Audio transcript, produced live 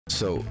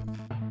So,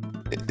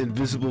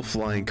 invisible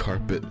flying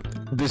carpet.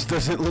 This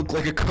doesn't look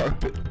like a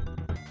carpet.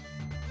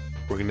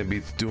 We're gonna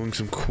be doing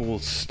some cool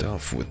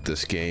stuff with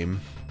this game.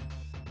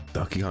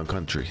 Donkey Kong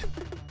Country.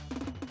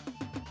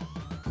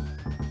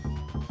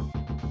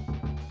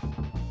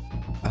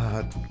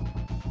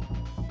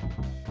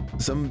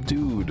 Some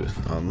dude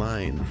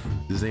online,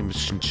 his name is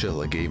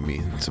Chinchilla, gave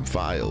me some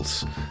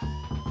files.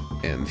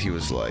 And he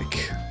was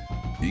like,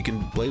 you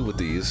can play with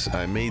these.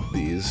 I made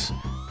these.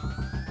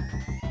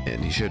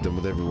 And he shared them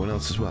with everyone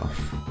else as well.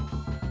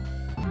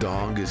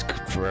 Dog is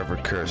forever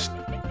cursed.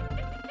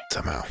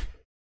 Somehow.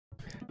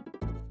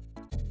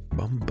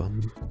 Bum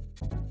bum.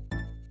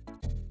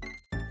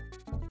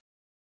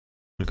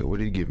 Okay, what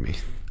did he give me?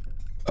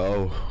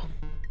 Oh.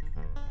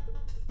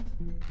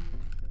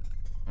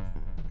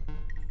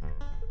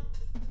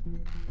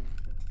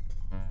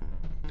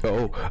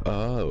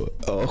 Oh,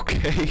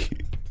 okay.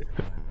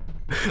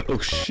 Oh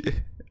shit.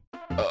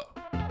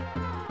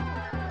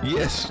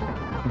 Yes,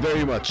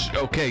 very much.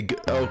 Okay,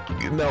 oh,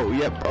 no,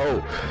 yep,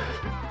 oh.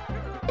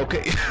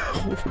 Okay.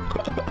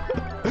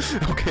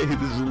 Okay,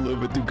 this is a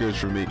little bit too good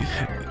for me.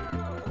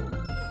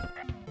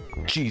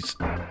 Jeez.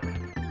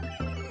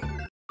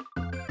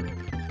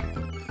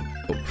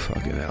 Oh,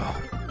 fucking hell.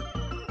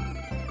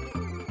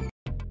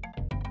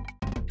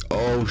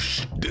 Oh,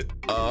 shit.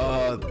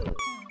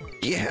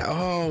 Yeah,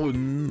 oh.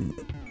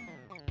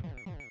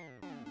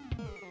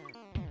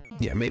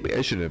 Yeah, maybe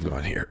I shouldn't have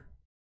gone here.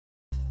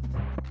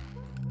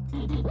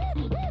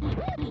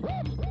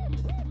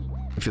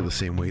 I feel the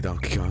same way,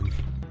 Donkey Kong.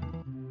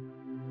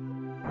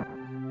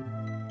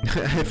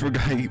 I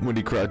forgot when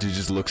he crouches, he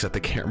just looks at the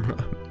camera.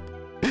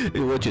 Hey,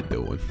 what you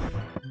doing?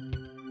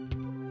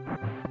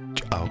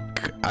 Oh,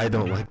 I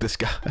don't like this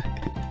guy.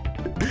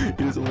 He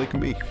doesn't like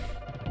me.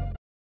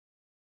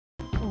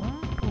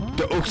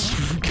 Oh,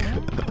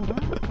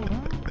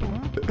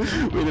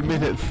 wait a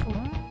minute.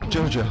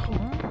 JoJo.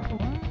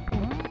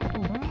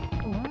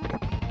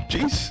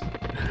 Jeez.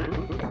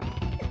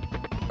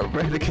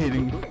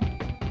 Eradicating.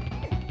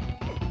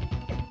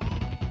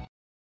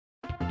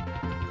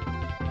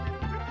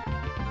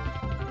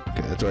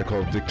 Okay, that's what I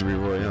call Victory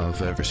Royale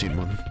if I've ever seen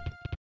one.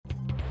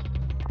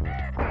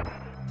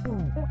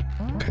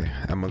 Okay,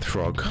 I'm on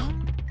frog.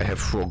 I have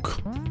frog.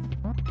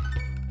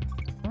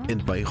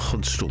 In my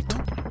Hunstult.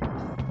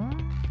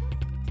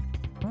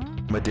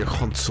 My dear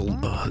Hansel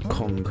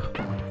Kong.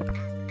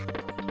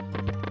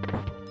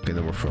 Okay,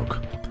 no more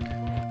frog.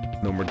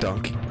 No more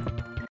donkey.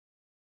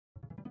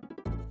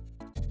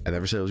 I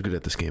never said I was good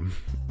at this game.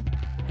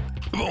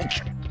 Oh,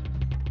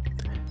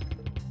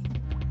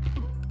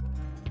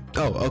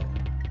 oh.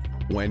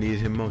 When I needed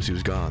him most, he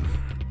was gone.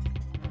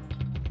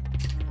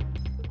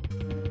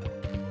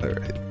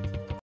 Alright.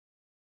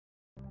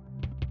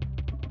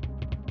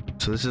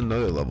 So this is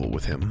another level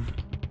with him.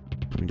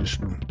 Let me just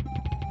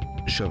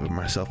shove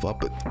myself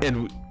up,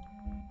 and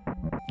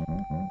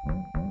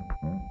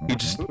he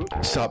just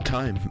stopped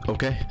time,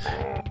 okay?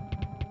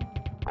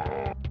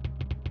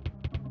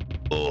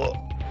 Oh,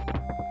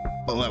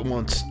 all at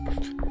once.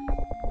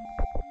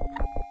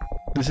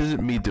 This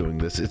isn't me doing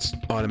this, it's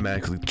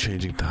automatically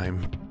changing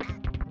time.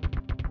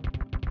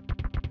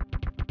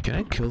 Can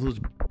I kill those?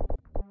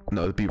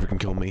 No, the beaver can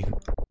kill me.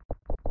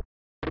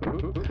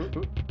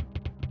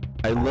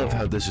 I love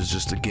how this is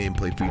just a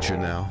gameplay feature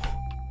now.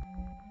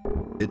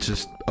 It's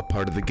just a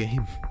part of the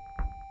game.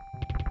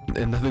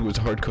 And nothing was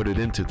hard-coded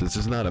into this.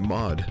 Is not a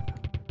mod.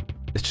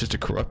 It's just a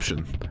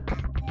corruption.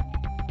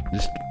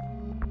 Just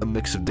a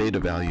mix of data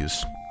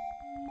values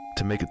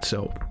to make it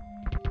so.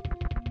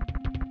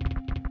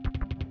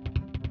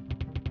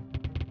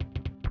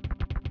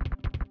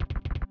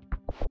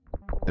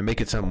 And make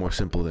it sound more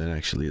simple than it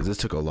actually is. This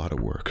took a lot of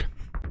work.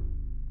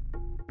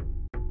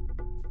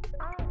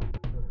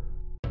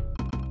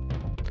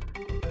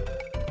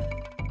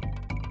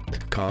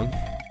 Kong?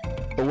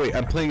 Oh wait,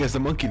 I'm playing as the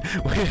monkey.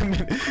 Wait a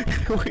minute.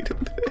 Wait a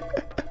minute.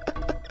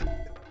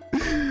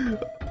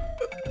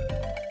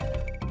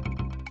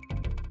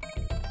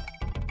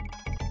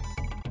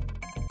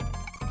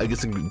 I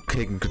guess I'm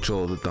taking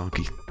control of the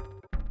donkey.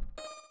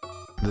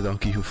 The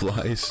donkey who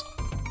flies.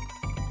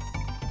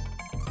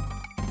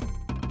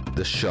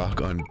 The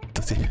shock on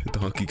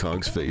Donkey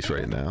Kong's face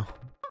right now.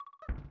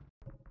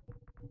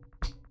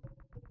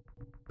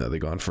 Now they're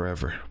gone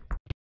forever.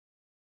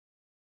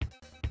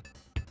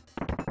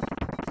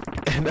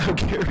 And now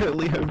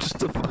apparently I'm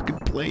just a fucking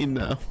plane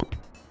now.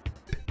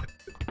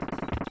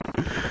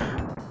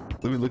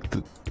 Let me look at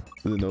the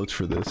notes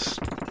for this.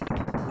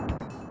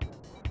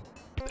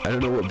 I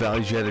don't know what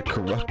values you had to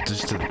corrupt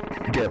just to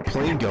get a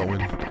plane going.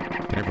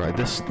 Can I ride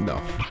this?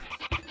 No.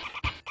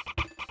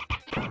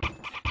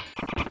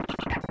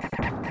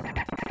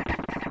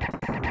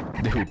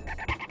 Dude,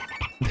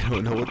 they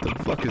don't know what the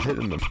fuck is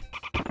hitting them.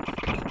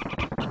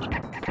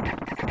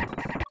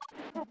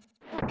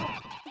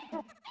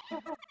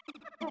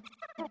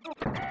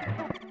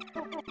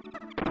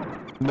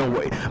 No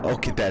way.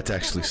 Okay, that's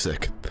actually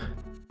sick.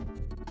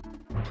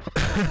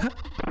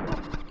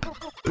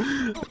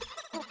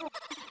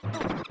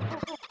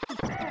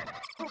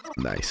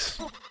 Nice.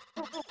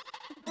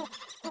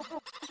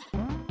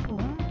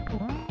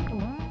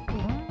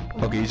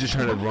 Okay, he's just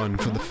trying to run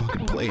from the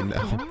fucking plane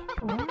now.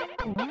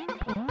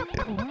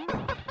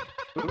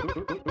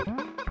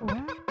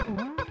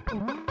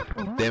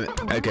 Damn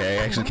it. Okay,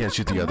 I actually can't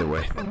shoot the other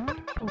way.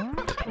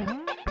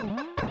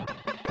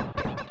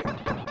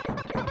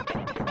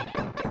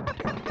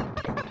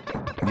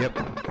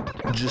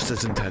 Yep, just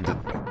as intended.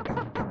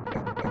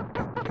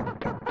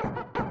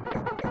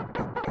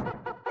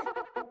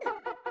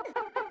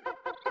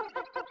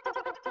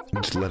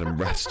 Just let him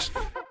rest.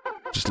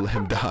 Just let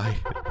him die.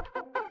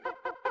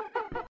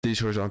 These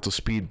horizontal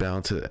speed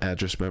bound to the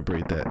address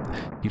memory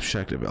that keeps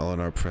track of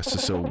LNR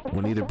presses, so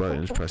when either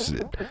button is pressed,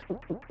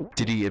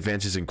 DD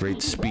advances in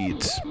great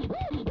speeds.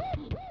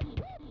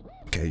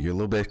 Okay, you're a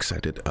little bit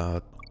excited.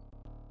 Oh,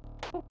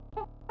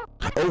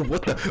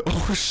 what the?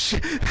 Oh,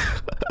 shit.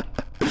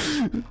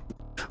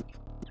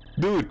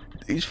 Dude,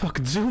 he's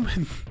fucking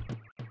zooming.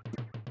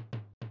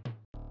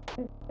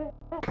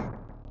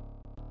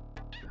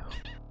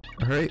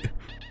 Alright.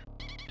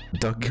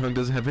 Donkey Kong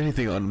doesn't have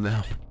anything on him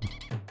now.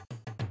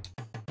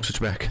 Switch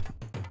back.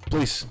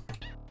 Please.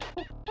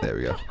 There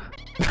we go.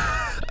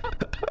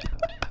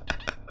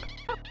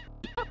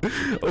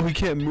 Oh, he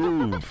can't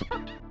move.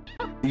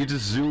 You can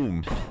just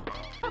zoom.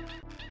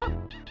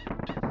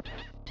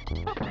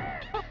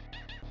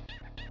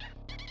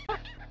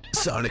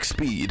 Sonic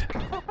speed.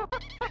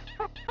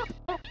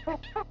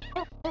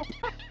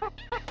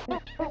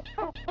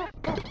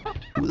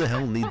 Who the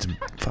hell needs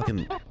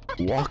fucking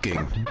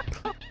walking?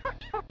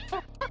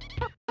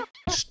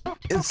 Just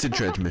instant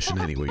transmission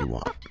anywhere you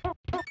want.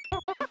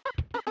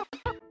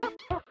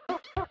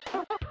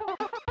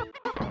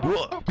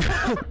 Whoa.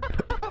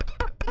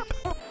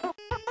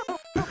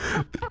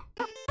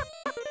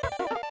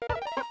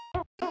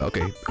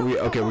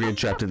 We're getting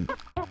trapped in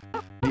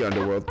the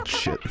underworld.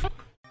 Shit.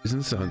 Isn't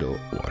this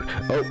underwater?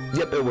 Oh,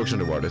 yep, it works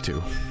underwater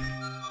too.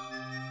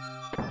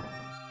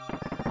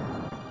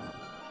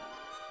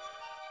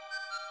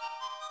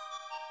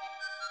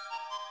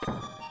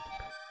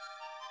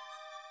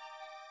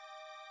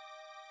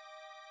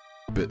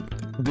 But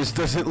this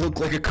doesn't look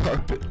like a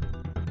carpet.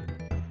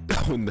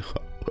 Oh no.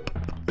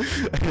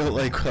 I don't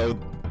like how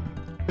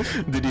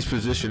Diddy's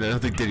position. I don't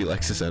think Diddy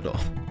likes this at all.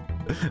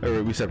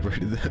 Alright, we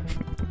separated them.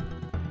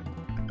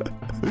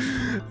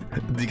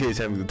 DK's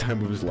having the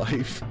time of his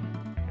life.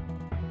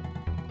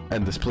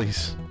 End this,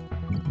 please.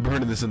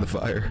 Burning this in the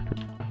fire.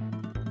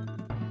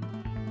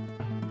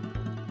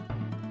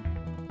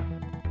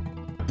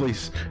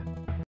 Please.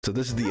 So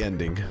this is the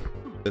ending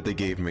that they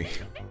gave me.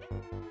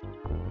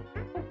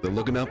 They're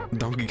looking up,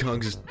 Donkey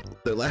Kong's,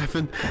 they're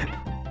laughing.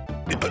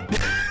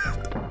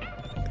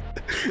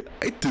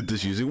 I did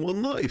this using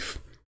one life.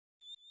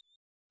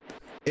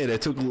 And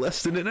it took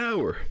less than an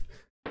hour.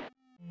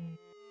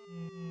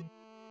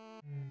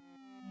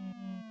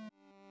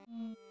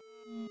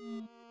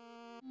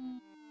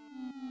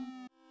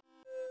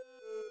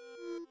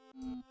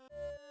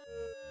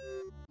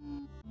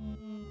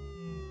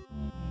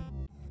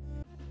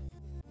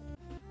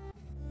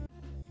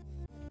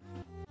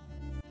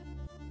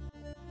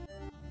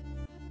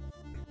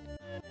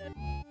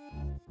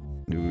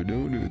 No.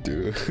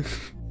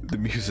 The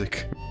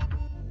music.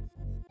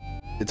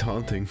 It's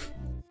haunting.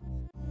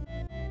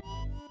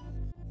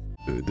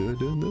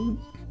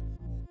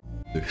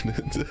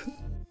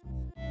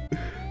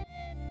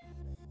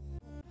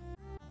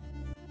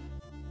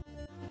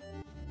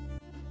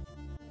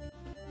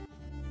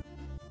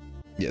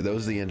 Yeah, that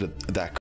was the end of that.